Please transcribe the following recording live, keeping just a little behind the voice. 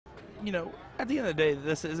you know, at the end of the day,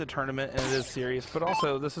 this is a tournament and it is serious, but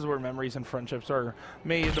also this is where memories and friendships are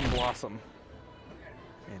made and blossom.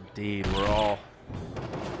 Indeed, we're all,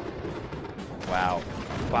 wow,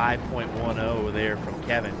 5.10 there from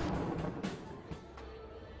Kevin.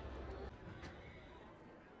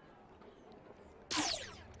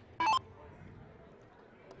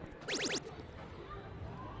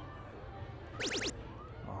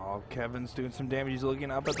 Oh, Kevin's doing some damage. He's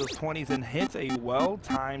looking up at those 20s and hits a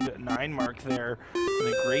well-timed 9 mark there. And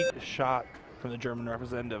a great shot from the German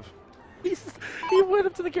representative. He went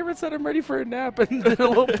up to the camera and said, "I'm ready for a nap," and did a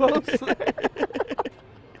little post there.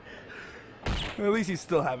 At least he's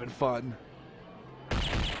still having fun.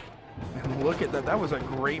 And look at that. That was a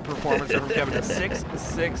great performance from Kevin. A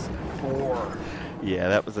 6-6-4. Yeah,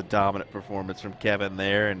 that was a dominant performance from Kevin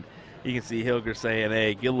there. And you can see Hilger saying,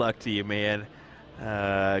 hey, good luck to you, man.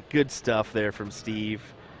 Good stuff there from Steve.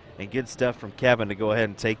 And good stuff from Kevin to go ahead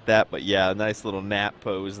and take that. But, yeah, a nice little nap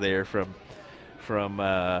pose there from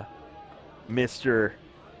Mr.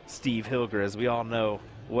 Steve Hilger, as we all know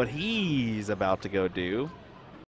what he's about to go do.